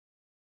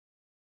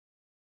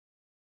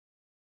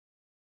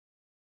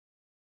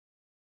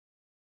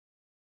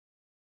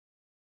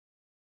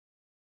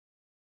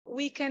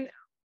we can,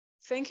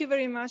 thank you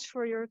very much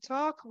for your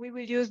talk. We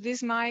will use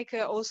this mic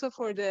also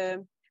for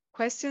the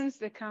questions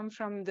that come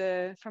from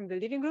the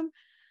living room.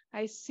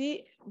 I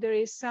see there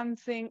is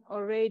something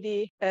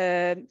already,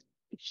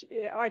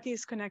 Art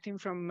is connecting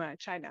from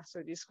China.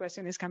 So this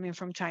question is coming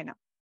from China.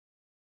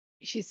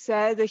 She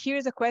said,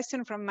 here's a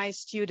question from my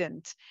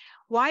student.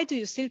 Why do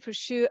you still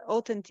pursue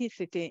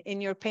authenticity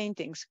in your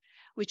paintings,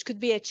 which could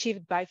be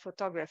achieved by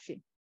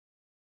photography?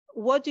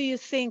 What do you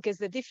think is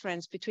the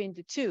difference between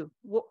the two?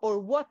 Or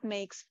what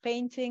makes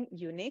painting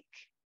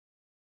unique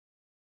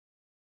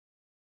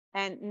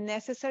and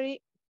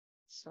necessary?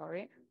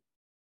 Sorry.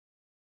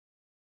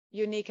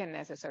 Unique and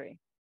necessary.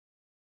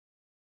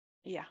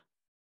 Yeah.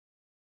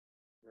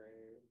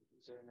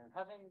 이제는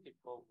사진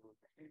기법으로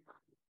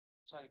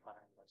추천이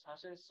가능합니다.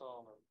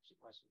 사실성을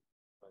구축할 수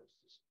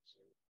있으실지,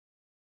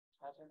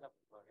 사진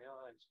작품과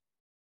헤어의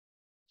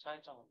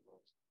차이점은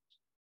무엇인지.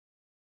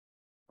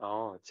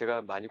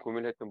 제가 많이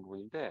고민했던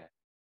부분인데,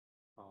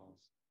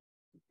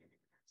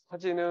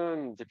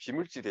 사진은 이제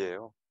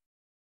비물질이에요.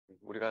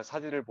 우리가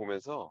사진을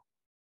보면서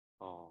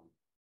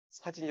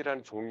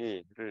사진이라는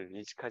종이를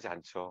인식하지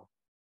않죠.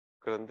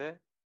 그런데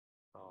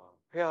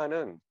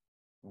회화는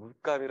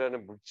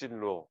물감이라는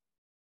물질로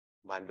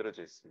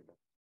만들어져 있습니다.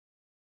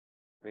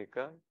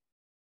 그러니까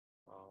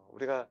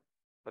우리가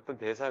어떤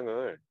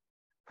대상을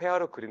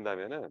회화로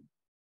그린다면은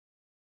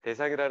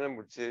대상이라는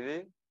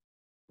물질이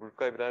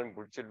물감이라는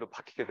물질로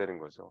바뀌게 되는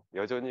거죠.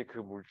 여전히 그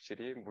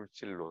물질이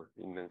물질로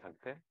있는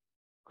상태.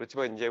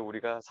 그렇지만 이제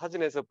우리가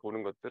사진에서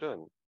보는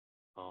것들은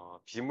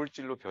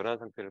비물질로 변한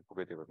상태를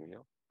보게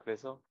되거든요.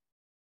 그래서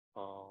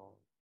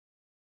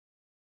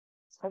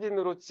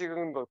사진으로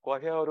찍은 것과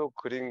회화로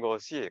그린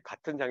것이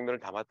같은 장면을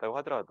담았다고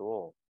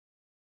하더라도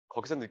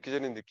거기서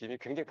느껴지는 느낌이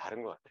굉장히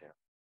다른 것 같아요.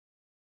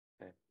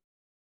 네.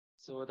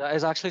 So that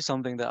is actually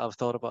something that I've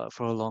thought about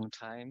for a long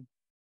time.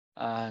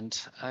 And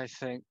I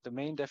think the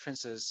main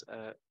difference is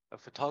a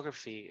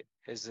photography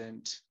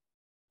isn't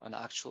an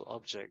actual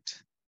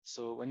object.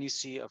 So when you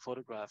see a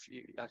photograph,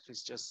 you actually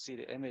just see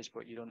the image,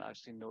 but you don't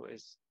actually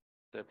notice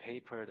the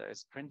paper that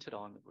it's printed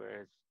on.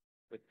 Whereas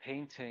with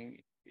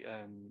painting,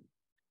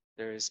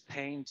 there is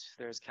paint,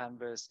 there's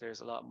canvas, there's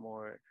a lot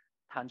more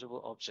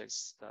tangible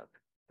objects that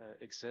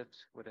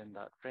exist within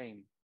that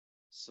frame.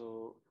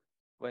 So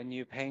when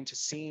you paint a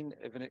scene,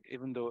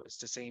 even though it's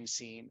the same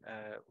scene,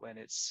 when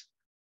it's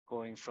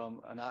going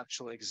from an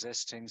actual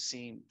existing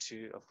scene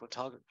to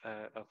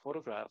a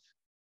photograph,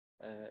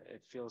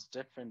 it feels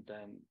different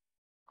than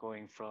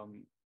going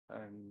from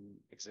an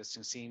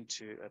existing scene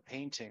to a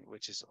painting,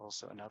 which is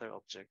also another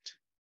object.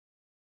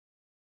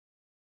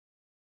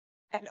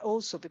 And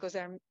also, because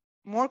there are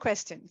more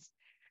questions,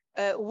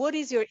 what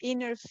is your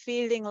inner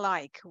feeling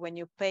like when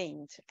you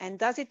paint? And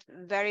does it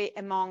vary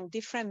among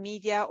different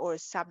media or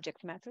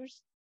subject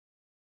matters?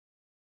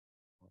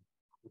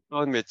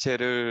 어떤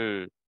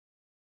매체를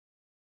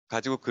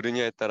가지고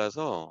그리냐에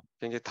따라서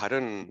굉장히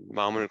다른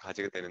마음을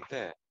가지게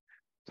되는데,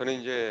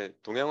 저는 이제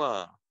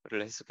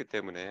동양화를 했었기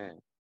때문에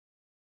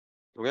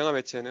동양화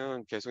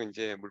매체는 계속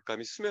이제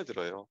물감이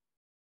스며들어요.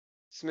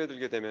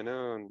 스며들게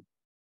되면은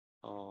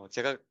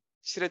제가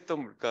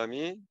칠했던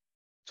물감이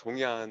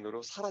종이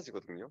안으로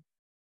사라지거든요.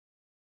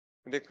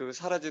 근데 그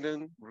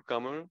사라지는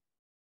물감을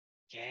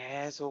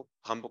계속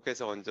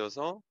반복해서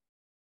얹어서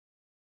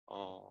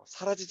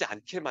사라지지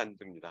않게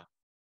만듭니다.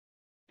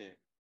 예.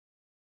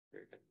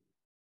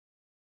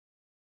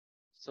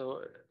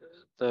 So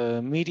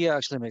the media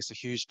actually makes a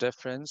huge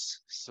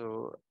difference.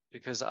 So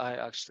because I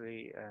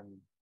actually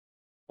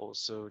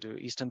also do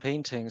Eastern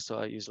painting, so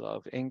I use a lot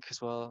of ink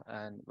as well.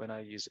 And when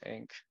I use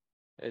ink,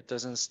 it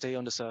doesn't stay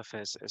on the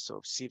surface. It sort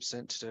of seeps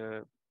into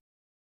the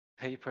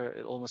paper.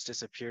 It almost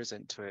disappears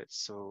into it.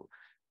 So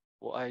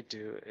what I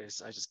do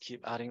is I just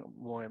keep adding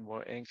more and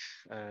more ink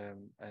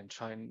and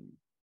trying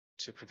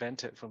to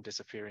prevent it from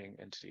disappearing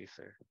into the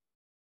ether.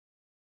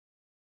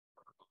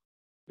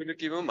 그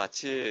느낌은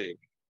마치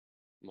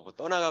뭐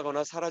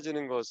떠나가거나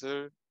사라지는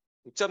것을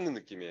붙잡는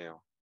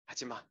느낌이에요.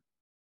 하지마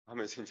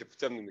하면서 이제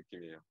붙잡는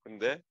느낌이에요.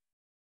 근데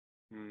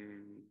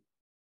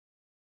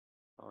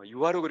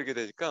유화로 그리게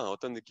되니까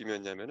어떤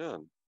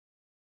느낌이었냐면은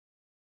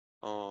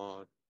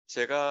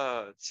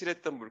제가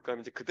칠했던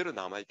물감이 이제 그대로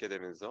남아있게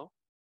되면서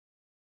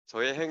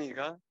저의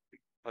행위가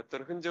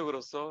어떤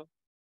흔적으로서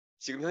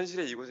지금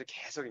현실의 이곳에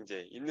계속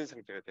이제 있는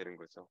상태가 되는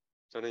거죠.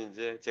 저는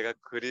이제 제가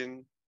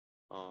그린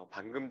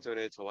방금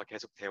전에 저와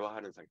계속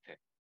대화하는 상태,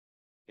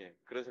 예,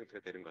 그런 상태가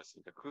되는 것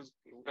같습니다. 그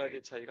두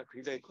가지 차이가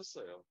굉장히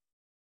컸어요.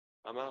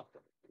 아마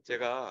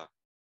제가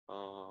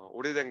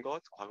오래된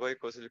것, 과거의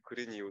것을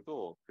그린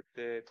이유도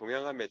그때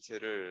동양화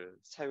매체를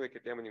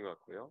사용했기 때문인 것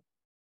같고요.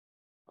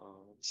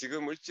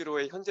 지금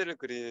을지로의 현재를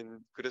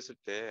그렸을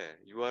때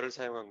유화를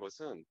사용한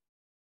것은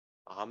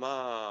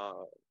아마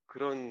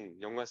그런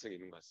연관성이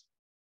있는 것 같습니다.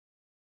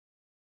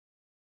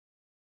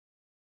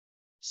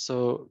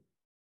 So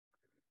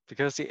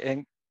because the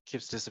ink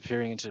keeps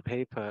disappearing into the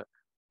paper,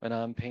 when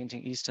I'm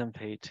painting Eastern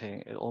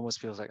painting, it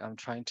almost feels like I'm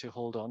trying to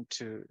hold on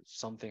to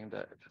something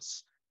that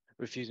is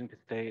refusing to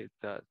stay,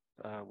 that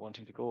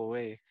wanting to go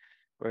away.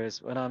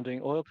 Whereas when I'm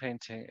doing oil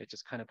painting, it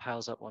just kind of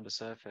piles up on the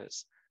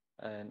surface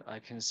and I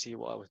can see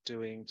what I was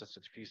doing just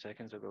a few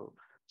seconds ago.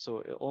 So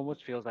it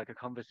almost feels like a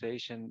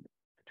conversation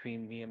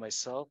between me and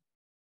myself.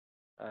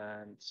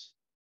 And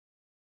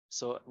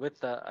so with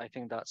that, I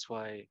think that's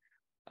why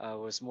I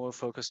was more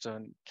focused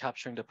on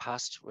capturing the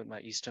past with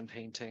my Eastern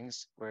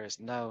paintings, whereas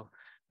now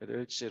with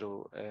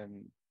Ujiro,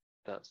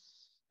 that's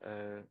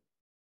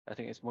I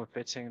think it's more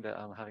fitting that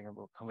I'm having a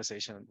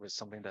conversation with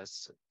something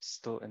that's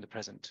still in the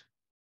present.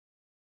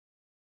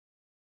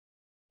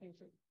 Thank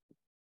you.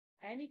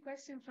 Any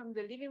question from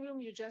the living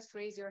room, you just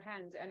raise your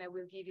hand and I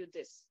will give you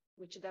this,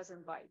 which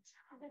doesn't bite.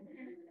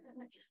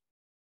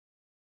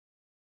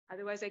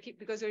 Otherwise, I keep,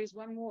 because there is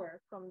one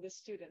more from the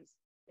students.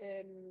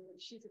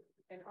 She's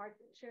an art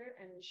teacher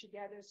and she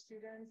gathers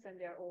students and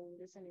they're all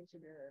listening to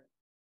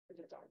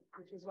the talk,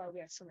 which is why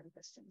we have so many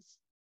questions.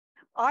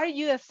 Are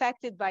you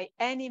affected by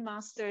any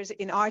masters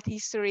in art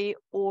history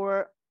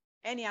or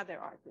any other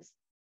artist?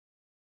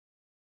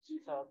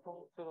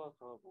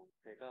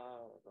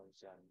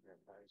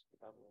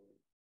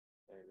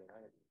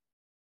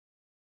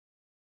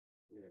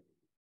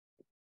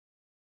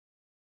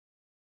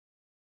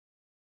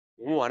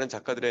 너무 많은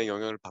작가들의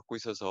영향을 받고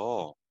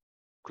있어서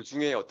그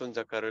중에 어떤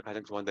작가를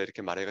가장 좋아한다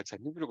이렇게 말하기가 참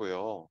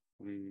힘들고요.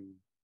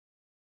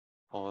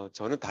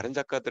 저는 다른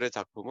작가들의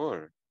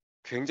작품을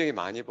굉장히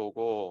많이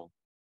보고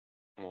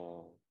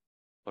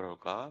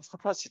뭐랄까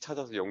샅샅이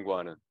찾아서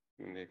연구하는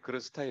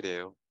그런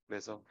스타일이에요.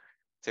 그래서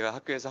제가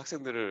학교에서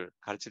학생들을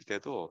가르칠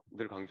때도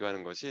늘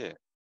강조하는 것이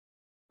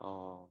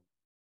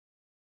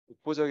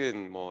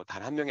독보적인 뭐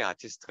단 한 명의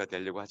아티스트가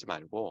되려고 하지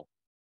말고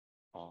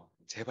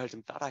제발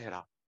좀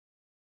따라해라.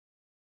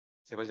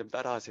 제발 좀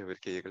따라하세요.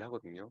 이렇게 얘기를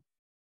하거든요.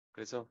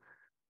 그래서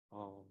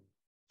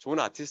좋은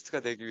아티스트가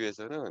되기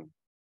위해서는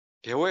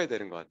배워야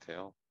되는 것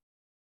같아요.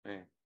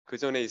 네. 그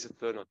전에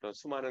있었던 어떤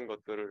수많은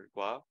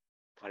것들과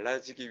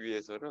달라지기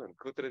위해서는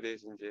그것들에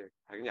대해서 이제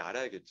당연히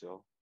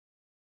알아야겠죠.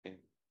 네.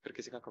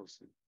 그렇게 생각하고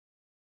있습니다.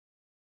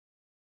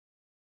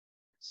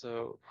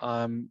 So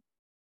I'm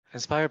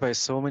inspired by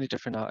so many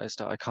different artists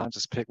that I can't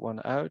just pick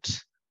one out.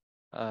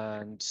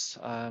 And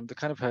I'm the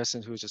kind of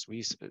person who just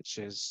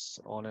researches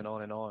on and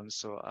on and on.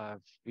 So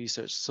I've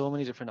researched so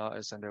many different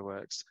artists and their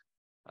works.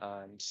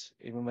 And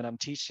even when I'm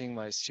teaching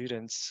my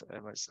students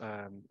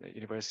at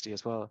university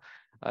as well,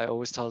 I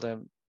always tell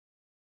them,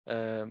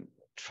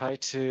 try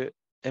to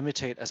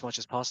imitate as much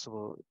as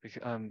possible.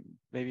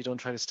 Maybe don't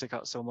try to stick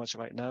out so much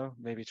right now.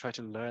 Maybe try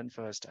to learn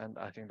first. And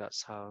I think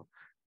that's how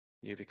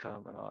you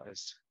become an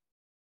artist.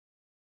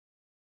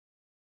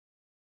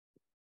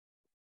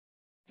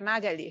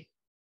 Magali.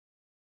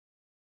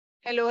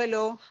 Hello,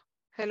 hello.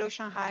 Hello,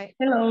 Shanghai.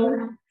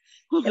 Hello.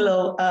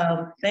 Hello.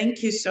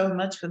 Thank you so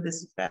much for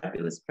this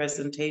fabulous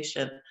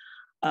presentation.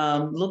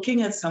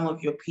 Looking at some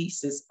of your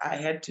pieces, I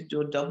had to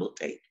do a double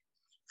take,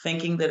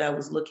 thinking that I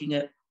was looking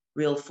at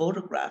real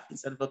photographs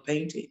instead of a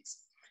paintings.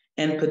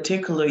 In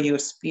particular, your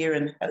spear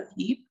and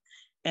heap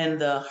and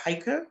the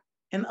hiker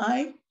and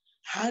I.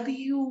 How do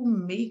you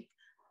make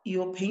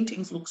your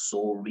paintings look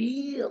so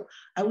real?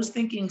 I was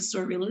thinking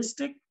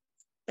surrealistic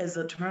as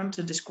a term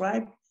to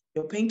describe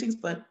your paintings,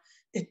 but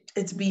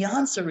it's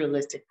beyond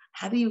surrealistic.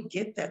 How do you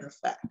get that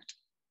effect?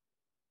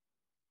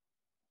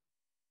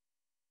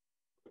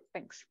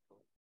 Thanks.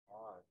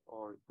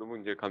 너무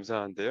이제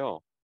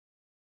감사한데요.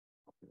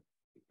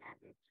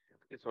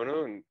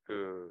 저는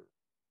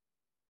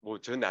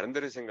저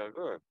나름대로의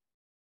생각은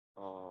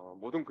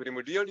모든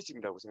그림을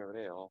리얼리즘이라고 생각을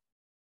해요.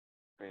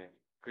 네,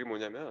 그게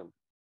뭐냐면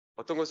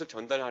어떤 것을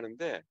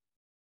전달하는데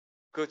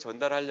그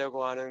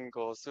전달하려고 하는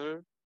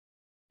것을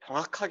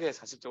정확하게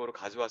사실적으로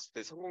가져왔을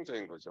때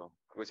성공적인 거죠.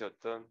 그것이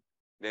어떤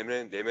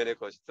내면의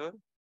것이든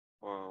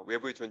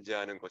외부에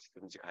존재하는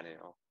것이든지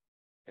간에요.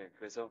 네,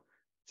 그래서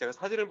제가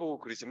사진을 보고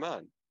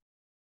그리지만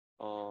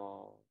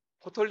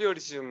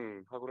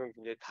포토리얼리즘하고는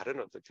굉장히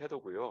다른 어떤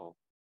태도고요.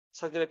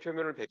 사진의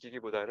표면을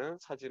베끼기보다는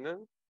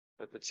사진은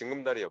어떤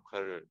징검다리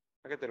역할을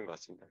하게 되는 것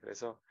같습니다.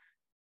 그래서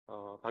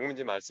방금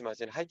이제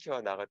말씀하신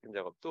하이키와 나 같은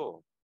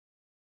작업도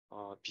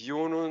비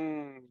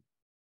오는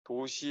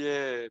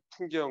도시의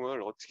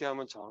풍경을 어떻게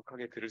하면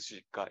정확하게 그릴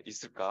수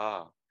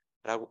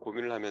있을까라고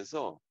고민을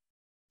하면서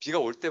비가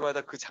올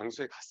때마다 그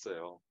장소에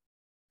갔어요.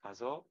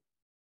 가서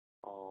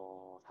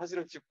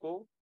사진을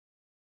찍고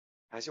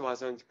다시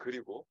와서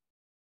그리고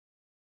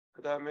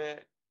그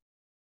다음에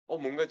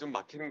뭔가 좀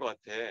막히는 것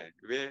같아.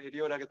 왜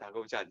리얼하게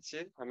다가오지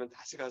않지? 하면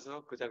다시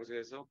가서 그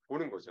장소에서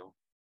보는 거죠.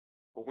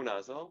 보고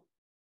나서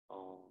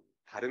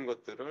다른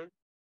것들을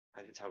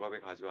다시 작업에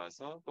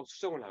가져와서 또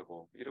수정을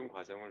하고 이런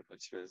과정을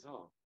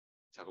거치면서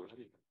작업을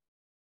합니다.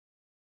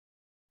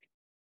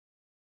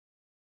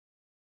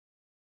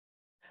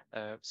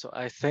 So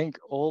I think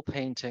all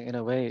painting in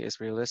a way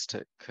is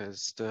realistic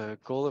because the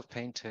goal of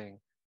painting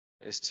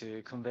is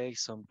to convey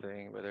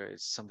something, whether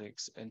it's something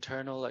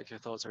internal like your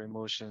thoughts or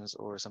emotions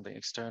or something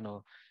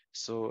external.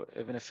 So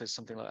even if it's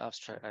something like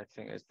abstract, I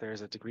think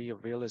there's a degree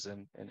of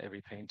realism in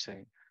every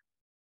painting.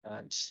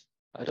 And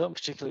I don't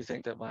particularly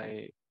think that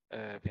my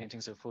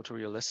paintings are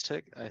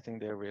photorealistic. I think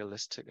they're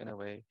realistic in a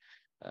way.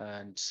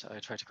 and I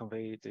try to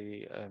convey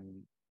the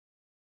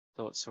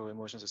thoughts or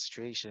emotions or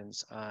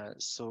situations.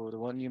 So the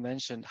one you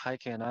mentioned,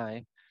 Heike and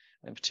I,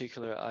 in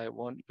particular,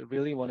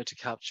 really wanted to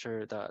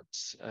capture that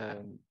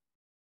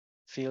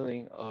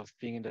feeling of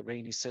being in the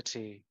rainy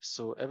city.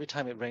 So every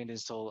time it rained in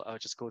Seoul, I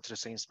would just go to the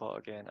same spot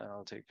again, and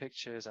I'll take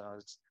pictures, and I'll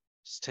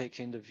just take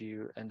in the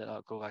view, and then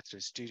I'll go back to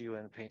the studio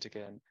and paint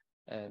again.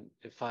 And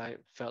if I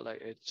felt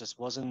like it just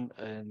wasn't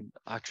an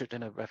accurate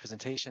enough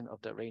representation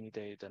of that rainy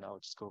day, then I'll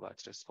just go back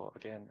to the spot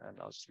again, and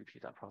I'll just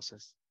repeat that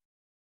process.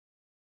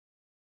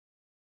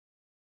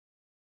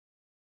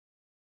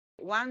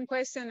 One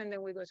question, and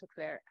then we go to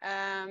Claire.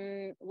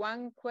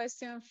 One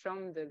question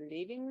from the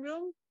living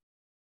room.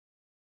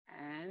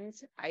 And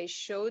I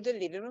show the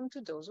living room to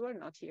those who are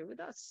not here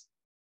with us.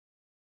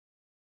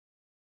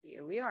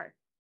 Here we are.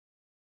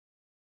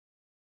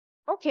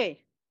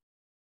 Okay.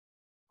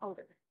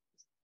 Over.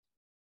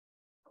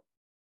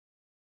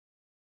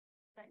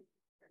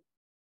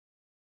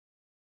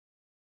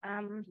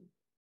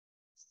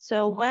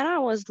 So when I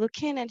was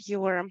looking at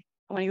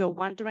when you were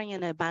wandering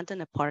in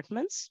abandoned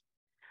apartments,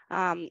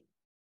 I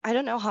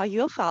don't know how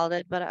you felt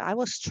it, but I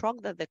was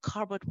struck that the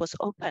cupboard was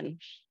open.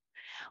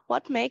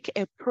 What make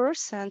a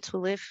person to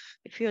live,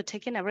 if you're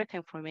taking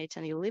everything from it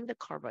and you leave the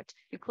cupboard,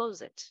 you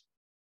close it,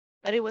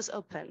 but it was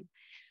open.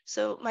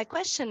 So my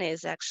question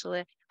is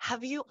actually,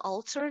 have you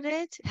altered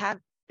it? Have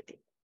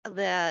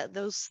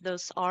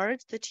those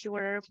art that you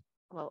were,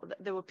 well,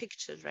 there were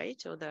pictures,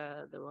 right? Or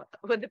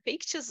were the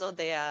pictures, or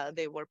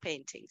they were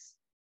paintings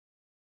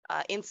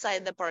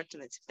inside the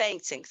apartment,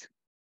 paintings.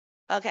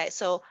 Okay,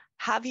 so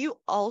have you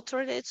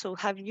altered it? So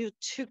have you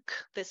took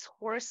this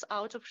horse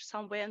out of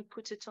somewhere and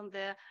put it on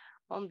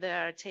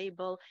their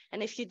table?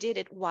 And if you did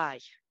it, why?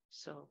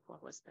 So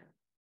what was that?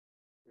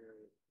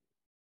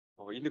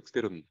 있는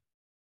그대로입니다.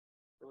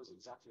 It was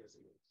exactly as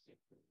it was.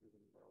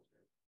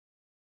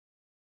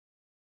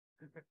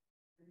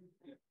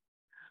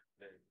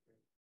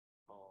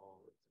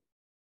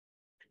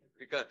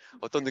 그러니까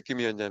어떤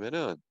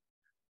느낌이었냐면은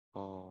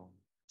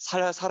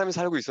사람이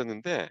살고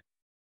있었는데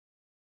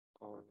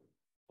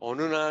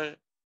어느 날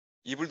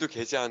이불도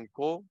개지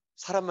않고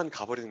사람만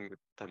가버리는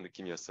듯한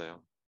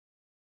느낌이었어요.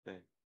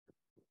 네.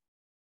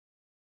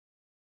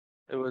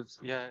 It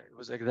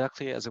was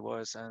exactly as it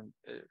was, and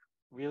it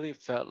really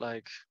felt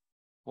like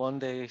one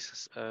day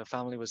a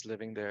family was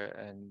living there,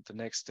 and the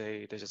next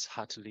day they just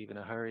had to leave in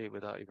a hurry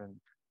without even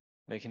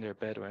making their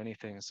bed or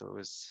anything. So it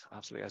was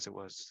absolutely as it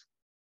was.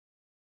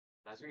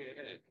 나중에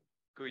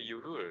그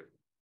이유를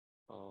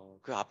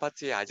그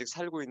아파트에 아직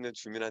살고 있는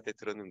주민한테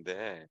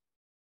들었는데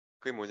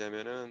그게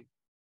뭐냐면은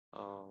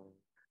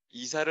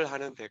이사를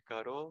하는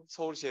대가로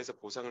서울시에서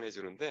보상을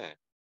해주는데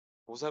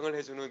보상을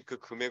해주는 그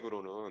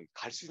금액으로는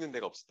갈 수 있는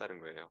데가 없었다는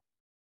거예요.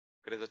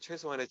 그래서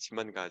최소한의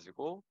집만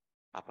가지고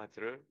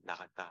아파트를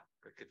나갔다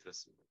그렇게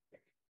들었습니다.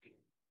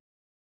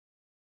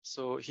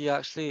 So he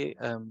actually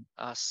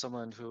asked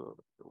someone who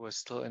was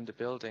still in the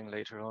building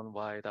later on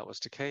why that was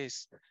the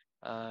case.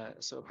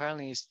 So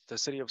apparently the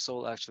city of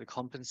Seoul actually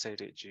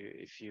compensated you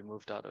if you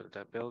moved out of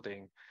that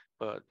building,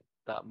 but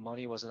that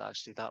money wasn't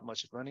actually that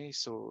much money,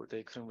 so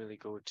they couldn't really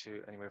go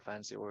to anywhere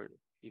fancy or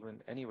even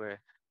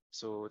anywhere.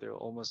 So they were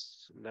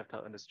almost left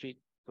out on the street.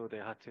 So they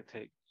had to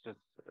take just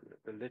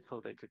the little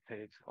they could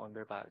take on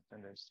their back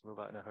and then just move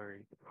out in a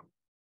hurry.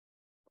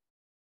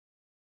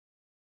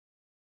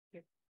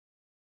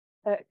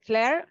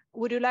 Claire,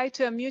 would you like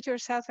to unmute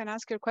yourself and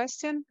ask your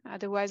question?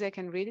 Otherwise, I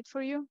can read it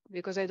for you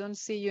because I don't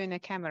see you in a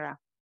camera.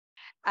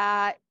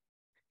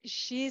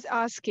 She's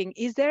asking,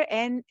 is there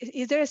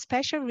a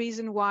special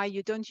reason why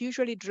you don't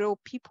usually draw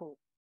people?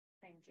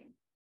 Paintings.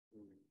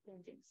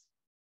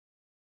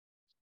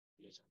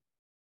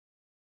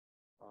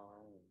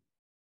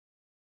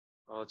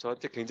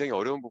 저한테 굉장히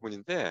어려운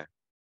부분인데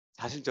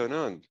사실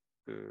저는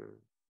그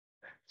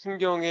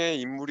풍경에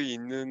인물이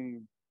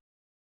있는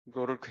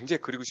거를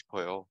굉장히 그리고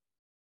싶어요.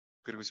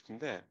 그리고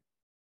싶은데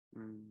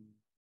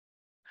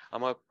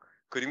아마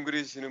그림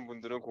그리시는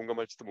분들은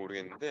공감할지도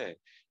모르겠는데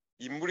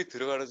인물이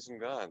들어가는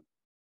순간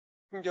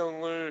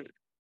풍경을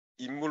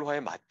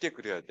인물화에 맞게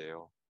그려야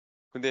돼요.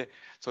 근데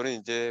저는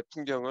이제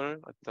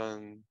풍경을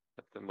어떤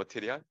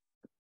머티리얼,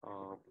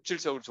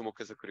 물질적으로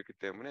주목해서 그렸기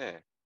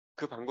때문에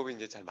그 방법이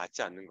이제 잘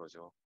맞지 않는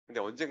거죠. 근데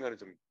언젠가는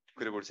좀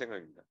그려볼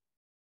생각입니다.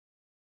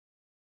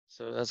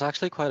 So that's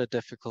actually quite a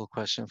difficult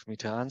question for me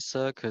to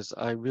answer because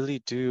I really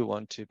do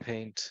want to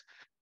paint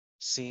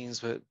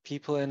scenes with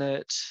people in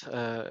it.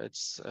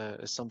 It's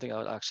something I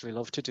would actually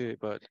love to do,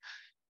 but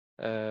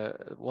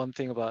one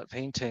thing about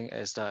painting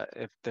is that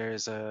if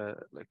there's a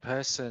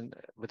person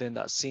within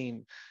that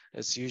scene,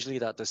 it's usually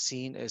that the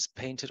scene is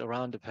painted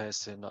around the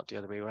person, not the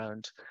other way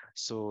around.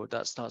 So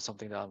that's not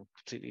something that I'm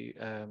completely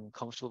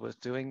comfortable with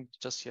doing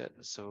just yet.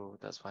 So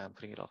that's why I'm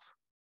putting it off.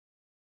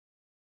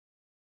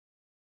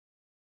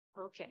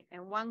 Okay,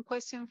 and one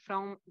question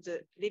from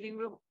the living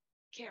room,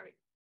 Carrie.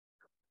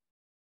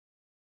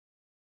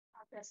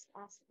 I'll just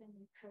ask in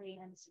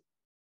Korean.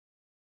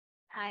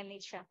 Hi,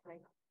 Mitra.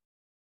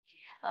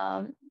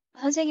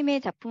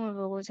 선생님의 작품을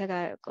보고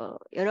제가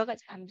여러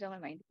가지 감정을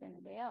많이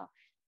느꼈는데요.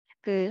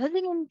 그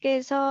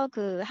선생님께서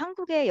그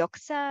한국의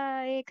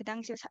역사의 그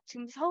당시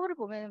지금 서울을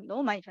보면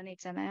너무 많이 변해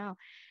있잖아요.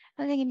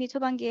 선생님이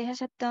초반기에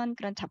하셨던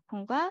그런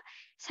작품과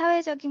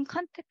사회적인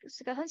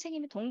컨텍스트가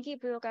선생님의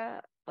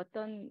동기부여가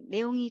어떤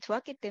내용이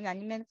좋았기 때문에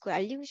아니면 그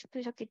알리고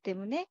싶으셨기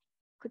때문에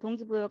그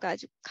동기부여가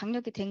아주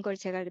강력히 된 걸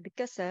제가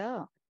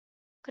느꼈어요.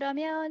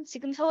 그러면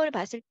지금 서울을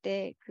봤을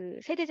때 그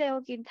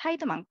세대적인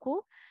차이도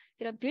많고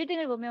이런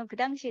빌딩을 보면 그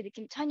당시의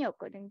느낌이 전혀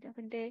없거든요.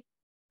 근데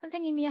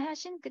선생님이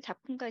하신 그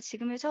작품과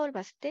지금의 서울을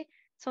봤을 때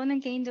저는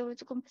개인적으로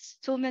조금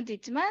좋은 면도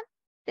있지만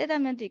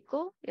떼단 면도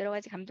있고 여러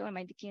가지 감동을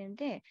많이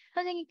느끼는데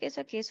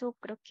선생님께서 계속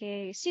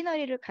그렇게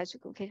시너리를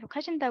가지고 계속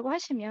하신다고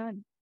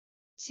하시면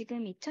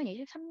지금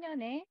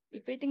 2023년에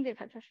이 빌딩들을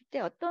봤을 때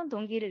어떤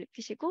동기를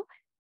느끼시고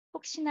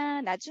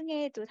혹시나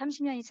나중에도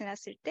 30년이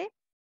지났을 때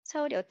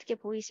서울이 어떻게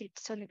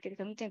보이실지 저는 그게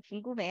굉장히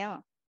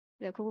궁금해요.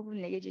 그래서 그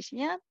부분 얘기해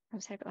주시면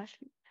감사할 것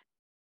같습니다.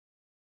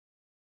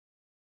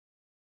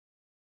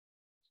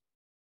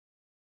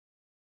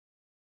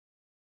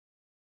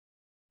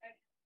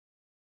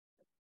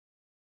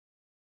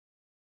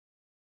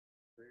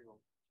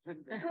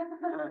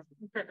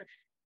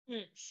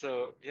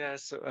 So yeah,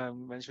 so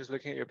when she was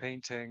looking at your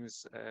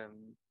paintings,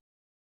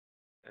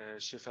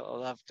 she felt a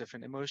lot of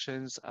different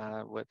emotions.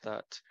 With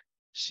that,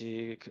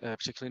 she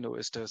particularly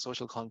noticed the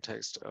social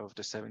context of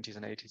the 70s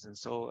and 80s in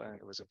Seoul, and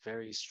it was a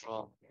very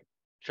strong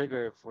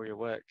trigger for your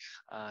work.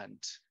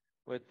 And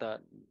with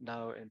that,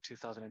 now in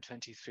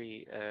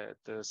 2023,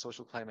 the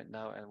social climate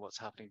now and what's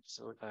happening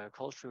so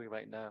culturally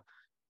right now,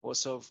 what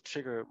sort of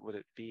trigger would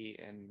it be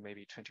in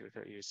maybe 20 or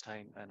 30 years'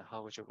 time, and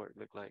how would your work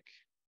look like?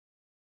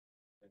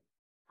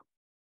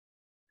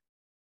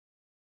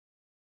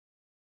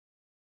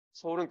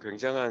 서울은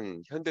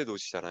굉장한 현대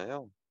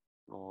도시잖아요.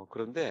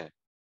 그런데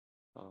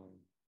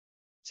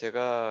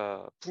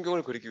제가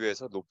풍경을 그리기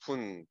위해서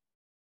높은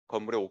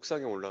건물의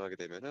옥상에 올라가게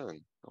되면은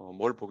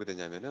뭘 보게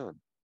되냐면은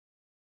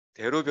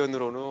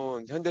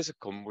대로변으로는 현대식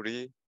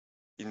건물이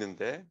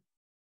있는데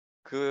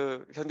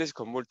그 현대식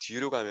건물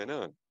뒤로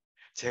가면은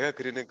제가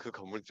그리는 그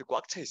건물들이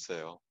꽉 차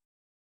있어요.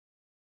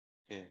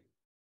 예.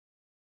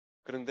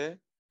 그런데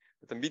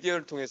어떤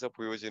미디어를 통해서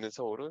보여지는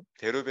서울은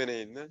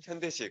대로변에 있는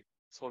현대식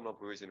서울만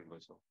보여지는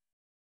거죠.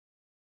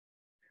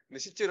 근데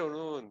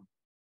실제로는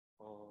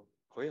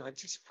거의 한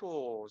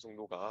 70%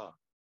 정도가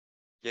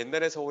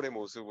옛날의 서울의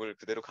모습을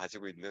그대로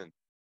가지고 있는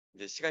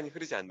이제 시간이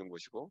흐르지 않는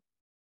곳이고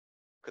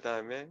그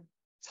다음에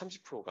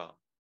 30%가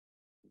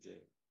이제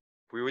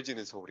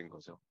보여지는 서울인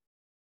거죠.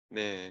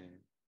 네.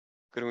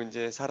 그리고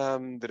이제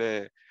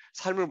사람들의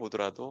삶을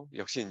보더라도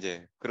역시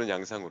이제 그런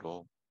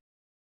양상으로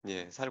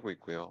예, 살고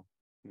있고요.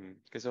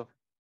 그래서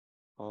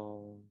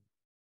어,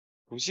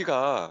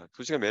 도시가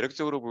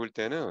매력적으로 보일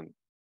때는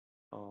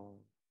어,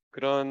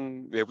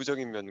 그런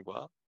외부적인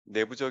면과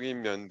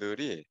내부적인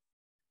면들이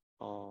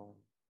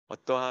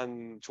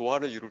어떠한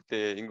조화를 이룰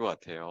때인 것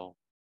같아요.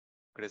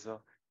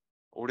 그래서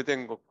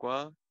오래된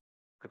것과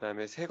그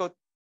다음에 새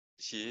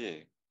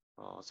것이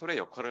서로의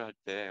역할을 할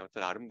때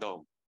어떤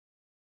아름다움,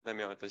 그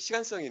다음에 어떤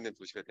시간성이 있는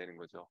도시가 되는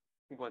거죠.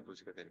 풍부한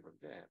도시가 되는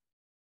건데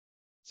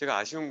제가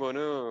아쉬운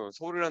거는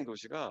서울이라는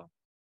도시가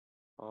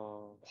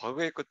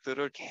과거의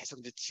것들을 계속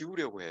이제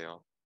지우려고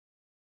해요.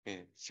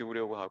 예,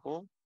 지우려고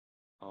하고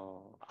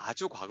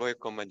아주 과거의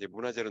것만 이제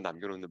문화재로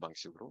남겨놓는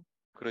방식으로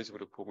그런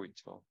식으로 보고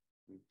있죠.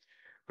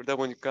 그러다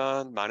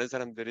보니까 많은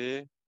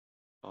사람들이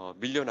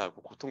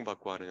밀려나고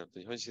고통받고 하는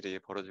어떤 현실이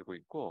벌어지고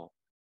있고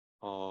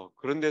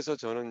그런 데서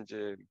저는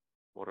이제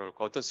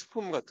뭐랄까 어떤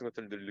슬픔 같은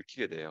것들을 늘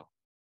느끼게 돼요.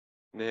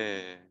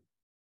 네.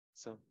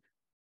 그래서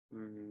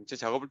제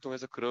작업을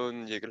통해서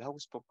그런 얘기를 하고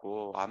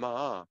싶었고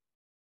아마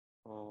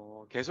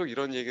계속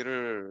이런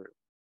얘기를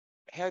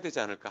해야 되지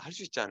않을까, 할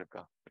수 있지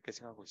않을까 그렇게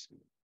생각하고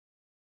있습니다.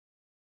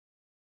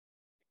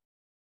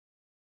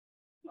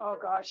 Oh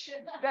gosh,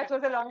 that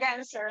was a long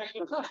answer.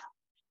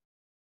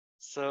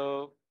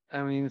 So,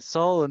 I mean,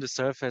 Seoul on the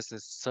surface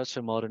is such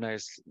a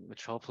modernized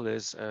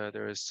metropolis.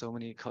 There is so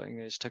many cutting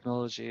edge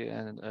technology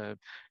and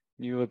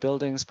newer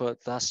buildings,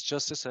 but that's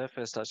just the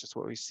surface. That's just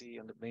what we see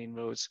on the main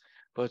roads.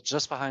 But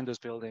just behind those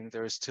buildings,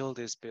 there are still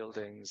these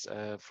buildings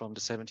from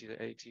the 70s and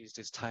 80s,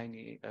 these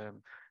tiny,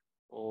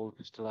 old,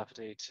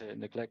 dilapidated,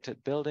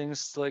 neglected buildings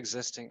still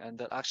existing, and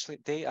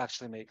they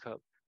actually make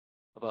up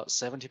about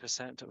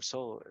 70% of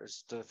Seoul.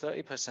 It's the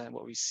 30%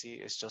 what we see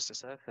is just the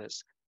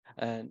surface.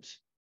 And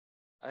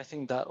I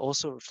think that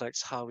also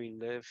reflects how we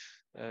live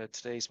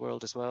today's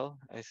world as well.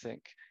 I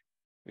think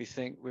we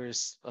think we're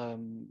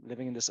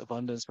living in this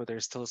abundance, but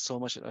there's still so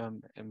much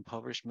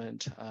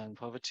impoverishment and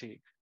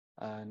poverty,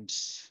 and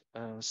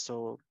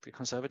so the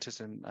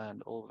conservatism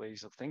and old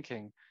ways of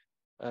thinking.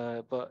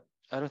 But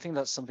I don't think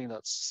that's something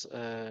that's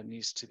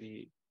needs to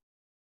be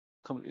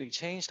completely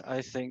changed.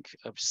 I think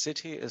a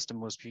city is the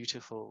most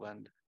beautiful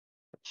when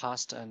the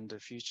past and the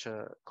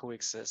future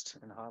coexist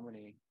in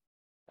harmony.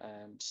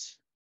 And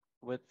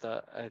with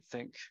that, I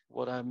think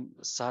what I'm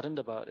saddened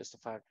about is the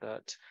fact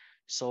that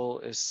Seoul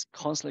is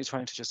constantly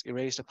trying to just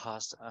erase the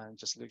past and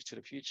just look to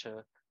the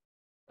future.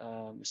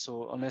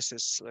 So unless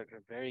it's like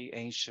a very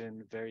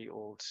ancient, very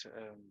old,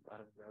 I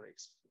don't know,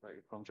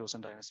 like from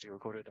Joseon Dynasty or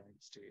Goryeo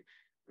Dynasty,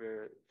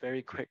 we're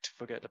very quick to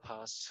forget the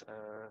past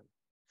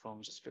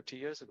from just 50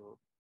 years ago.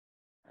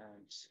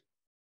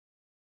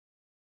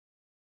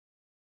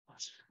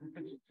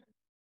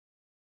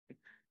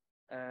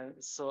 And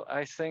so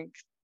I think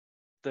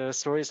the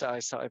stories that I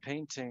started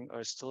painting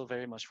are still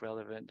very much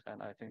relevant,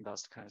 and I think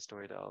that's the kind of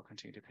story that I'll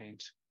continue to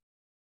paint.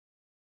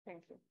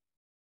 Thank you.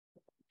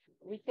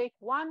 We take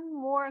one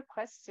more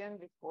question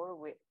before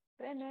we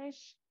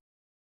finish,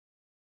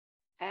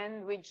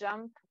 and we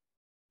jump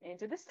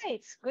into the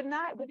States. Good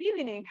night, good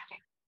evening.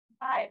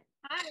 Hi.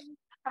 Hi.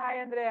 Hi,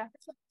 Andrea.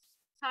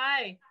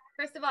 Hi.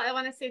 First of all, I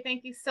want to say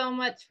thank you so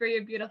much for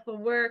your beautiful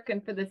work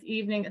and for this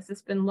evening. It's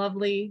just been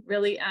lovely.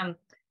 Really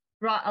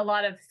brought a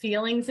lot of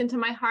feelings into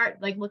my heart,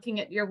 like looking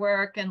at your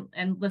work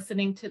and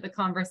listening to the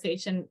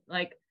conversation.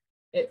 Like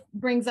it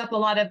brings up a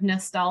lot of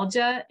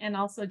nostalgia and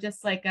also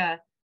just like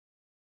a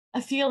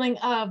feeling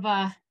of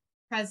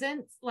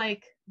presence,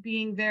 like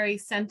being very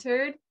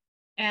centered,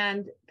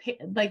 and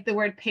like the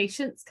word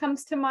patience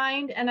comes to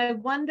mind. And I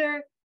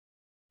wonder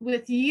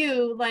with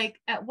you, like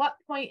at what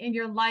point in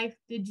your life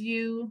did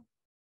you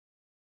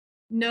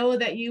know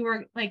that you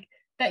were like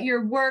that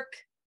your work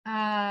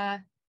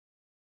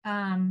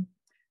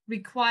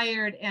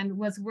required and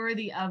was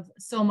worthy of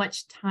so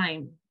much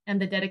time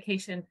and the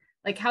dedication?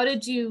 Like how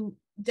did you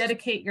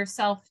dedicate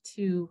yourself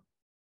to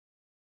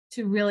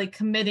really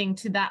committing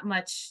to that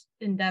much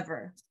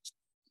endeavor,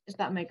 if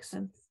that makes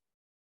sense?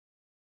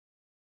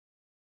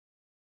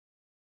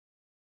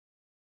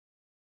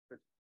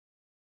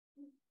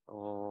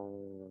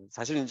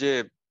 사실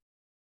이제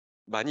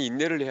많이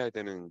인내를 해야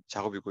되는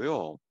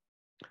작업이고요.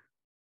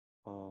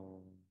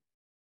 어떻게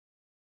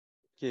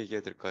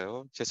얘기해야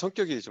될까요? 제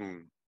성격이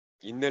좀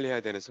인내를 해야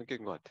되는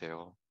성격인 것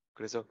같아요.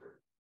 그래서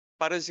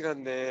빠른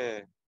시간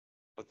내에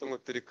어떤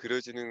것들이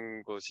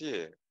그려지는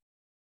것이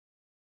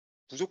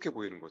부족해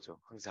보이는 거죠.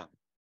 항상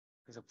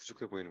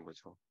부족해 보이는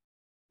거죠.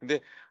 근데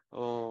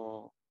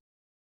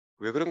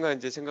왜 그런가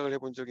이제 생각을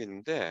해본 적이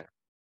있는데,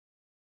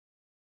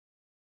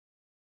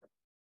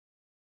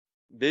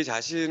 내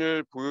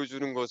자신을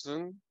보여주는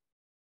것은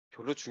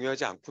별로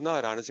중요하지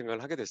않구나라는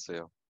생각을 하게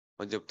됐어요.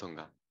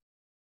 언제부턴가.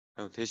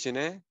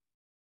 대신에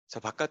저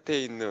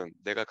바깥에 있는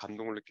내가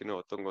감동을 느끼는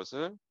어떤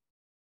것을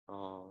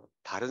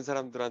다른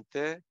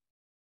사람들한테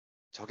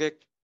저게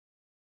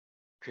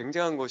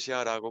굉장한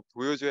것이야 라고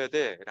보여줘야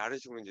돼 라는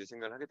식으로 이제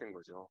생각을 하게 된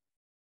거죠.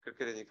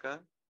 그렇게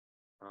되니까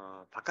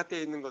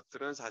바깥에 있는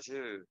것들은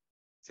사실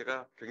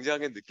제가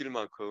굉장하게 느낄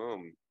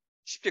만큼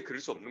쉽게 그릴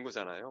수 없는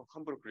거잖아요.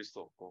 함부로 그릴 수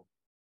없고.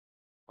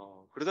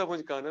 그러다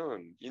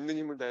보니까는 있는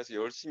힘을 다해서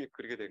열심히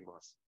그리게 된 것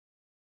같습니다.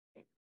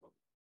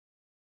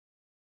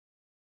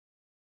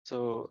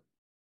 So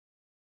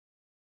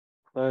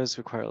those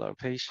require a lot of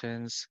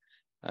patience,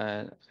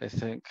 and I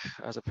think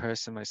as a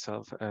person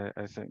myself,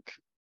 I think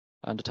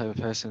I'm the type of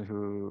person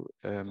who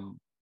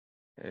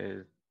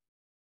is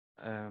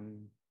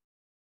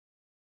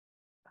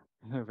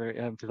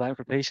very designed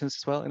for patience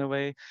as well in a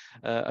way.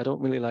 I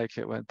don't really like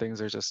it when things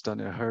are just done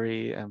in a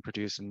hurry and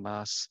produced in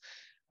mass.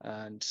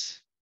 And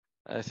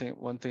I think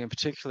one thing in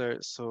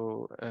particular,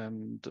 so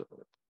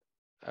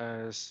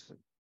as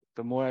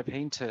the more I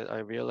paint it, I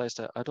realized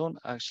that I don't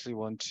actually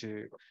want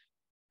to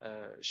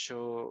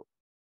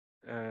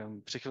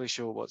particularly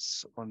show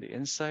what's on the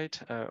inside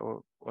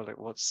or like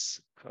what's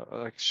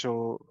like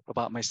show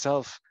about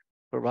myself,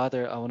 but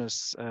rather I want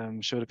to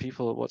show the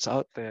people what's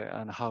out there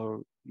and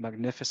how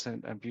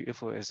magnificent and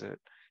beautiful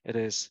it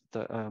is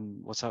that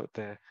what's out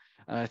there.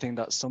 And I think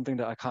that's something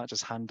that I can't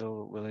just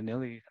handle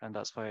willy-nilly, and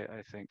that's why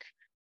I think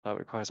that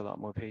requires a lot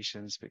more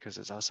patience, because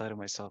it's outside of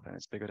myself and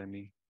it's bigger than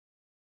me.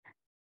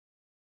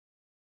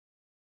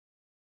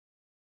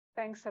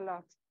 Thanks a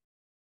lot.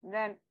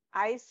 Then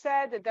I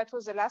said that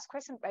was the last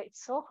question, but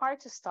it's so hard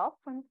to stop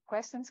when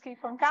questions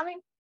keep on coming.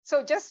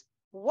 So just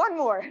one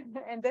more,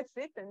 and that's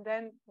it. And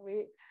then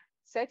we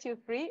set you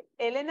free.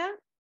 Elena,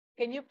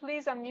 can you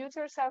please unmute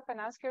yourself and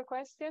ask your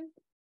question?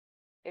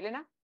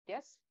 Elena,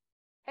 yes?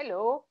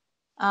 Hello.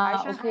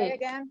 Aisha, Okay. hi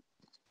again.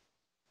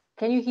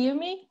 Can you hear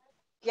me?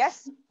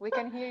 Yes, we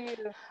can hear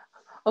you.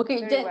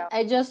 Okay, very well.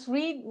 I just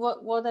read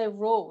what I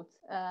wrote.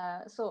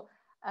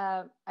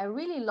 I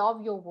really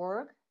love your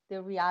work,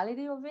 the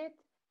reality of it,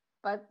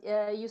 but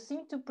you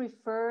seem to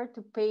prefer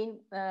to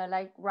paint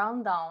like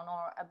rundown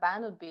or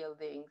abandoned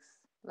buildings,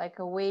 like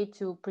a way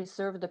to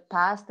preserve the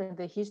past and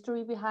the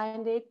history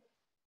behind it.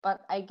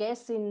 But I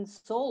guess in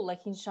Seoul,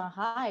 like in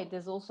Shanghai,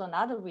 there's also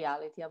another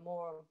reality, a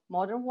more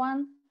modern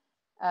one.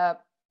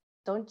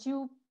 Don't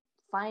you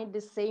find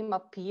the same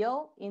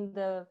appeal in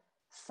the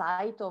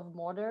site of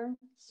modern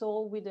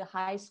Seoul with the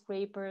high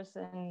scrapers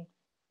and,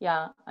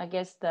 yeah, I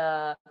guess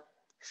the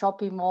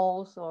shopping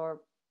malls,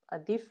 or a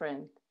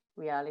different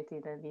reality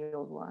than the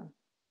old one?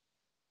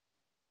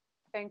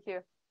 Thank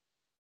you.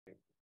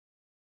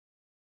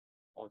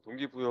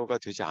 동기부여가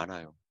되지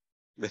않아요.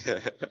 네.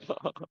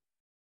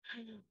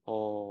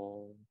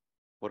 뭐라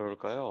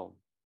그럴까요?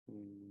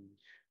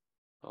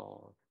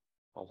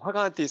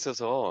 화가한테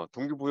있어서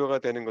동기부여가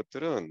되는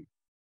것들은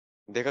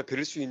내가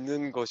그릴 수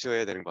있는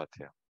것이어야 되는 것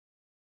같아요.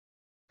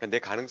 그러니까 내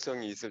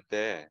가능성이 있을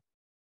때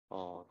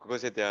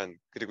그것에 대한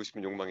그리고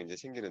싶은 욕망이 이제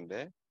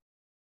생기는데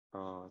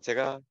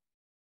제가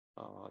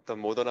어떤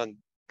모던한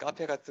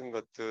카페 같은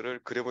것들을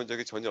그려본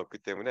적이 전혀 없기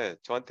때문에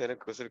저한테는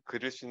그것을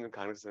그릴 수 있는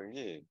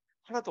가능성이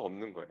하나도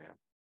없는 거예요.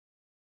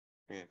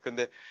 예,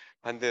 근데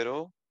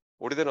반대로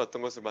오래된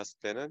어떤 것을 봤을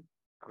때는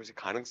그것이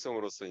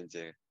가능성으로서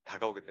이제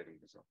다가오게 되는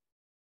거죠.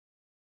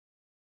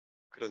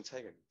 그런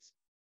차이가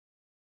있습니다.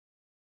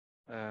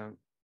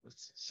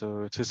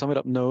 So to sum it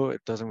up, no, it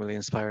doesn't really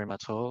inspire him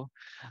at all.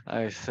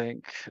 I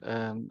think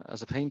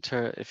as a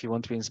painter, if you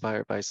want to be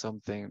inspired by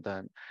something,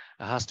 then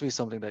it has to be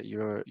something that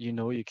you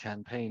know you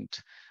can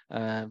paint,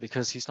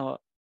 because he's not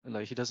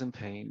like he doesn't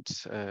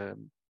paint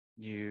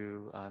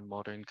new and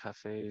modern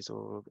cafes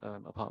or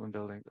apartment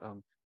buildings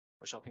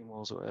or shopping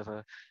malls or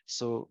whatever.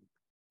 So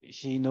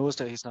he knows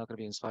that he's not going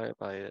to be inspired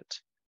by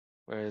it.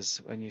 Whereas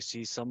when you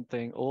see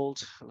something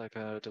old, like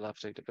a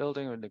dilapidated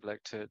building or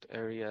neglected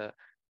area,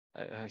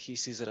 he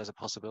sees it as a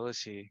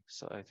possibility.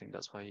 So I think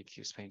that's why he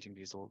keeps painting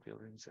these old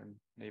buildings and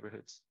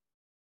neighborhoods.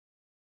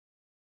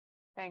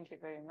 Thank you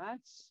very much.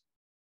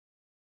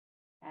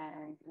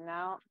 And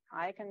now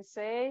I can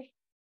say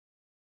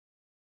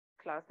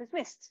class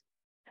dismissed.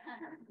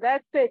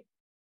 That's it.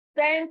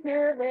 Thank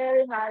you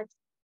very much.